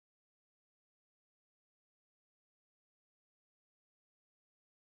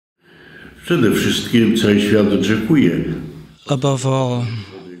Przede wszystkim cały świat oczekuje. Above all,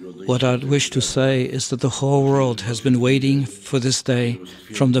 what I'd wish to say is that the whole world has been waiting for this day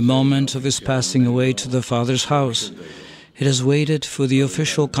from the moment of his passing away to the Father's house. It has waited for the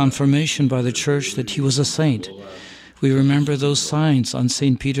official confirmation by the Church that he was a saint. We remember those signs on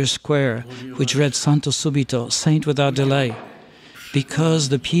St. Peter's Square, which read Santo Subito, saint without delay, because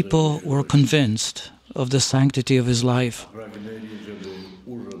the people were convinced of the sanctity of his life.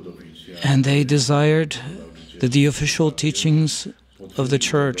 And they desired that the official teachings of the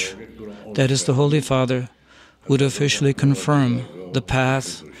Church, that is the Holy Father, would officially confirm the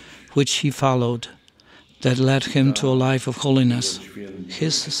path which he followed that led him to a life of holiness.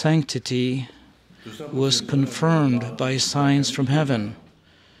 His sanctity was confirmed by signs from heaven,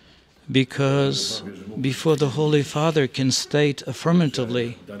 because before the Holy Father can state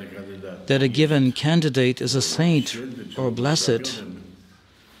affirmatively that a given candidate is a saint or blessed,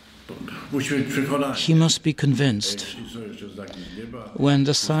 he must be convinced. When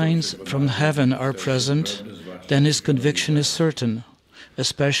the signs from heaven are present, then his conviction is certain,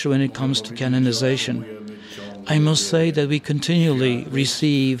 especially when it comes to canonization. I must say that we continually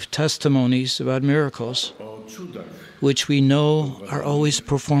receive testimonies about miracles, which we know are always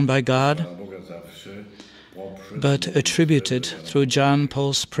performed by God, but attributed through John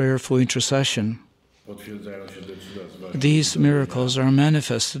Paul's prayer for intercession. These miracles are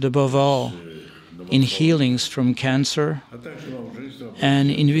manifested above all in healings from cancer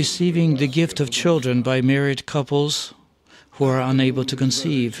and in receiving the gift of children by married couples who are unable to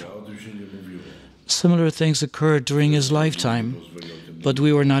conceive. Similar things occurred during his lifetime, but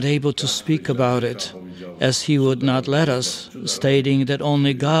we were not able to speak about it, as he would not let us, stating that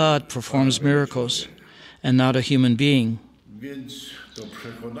only God performs miracles and not a human being.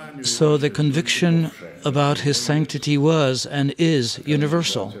 So the conviction about his sanctity was and is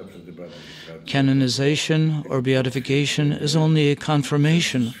universal. Canonization or beatification is only a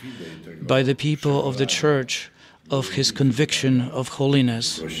confirmation by the people of the Church of his conviction of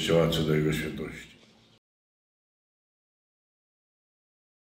holiness.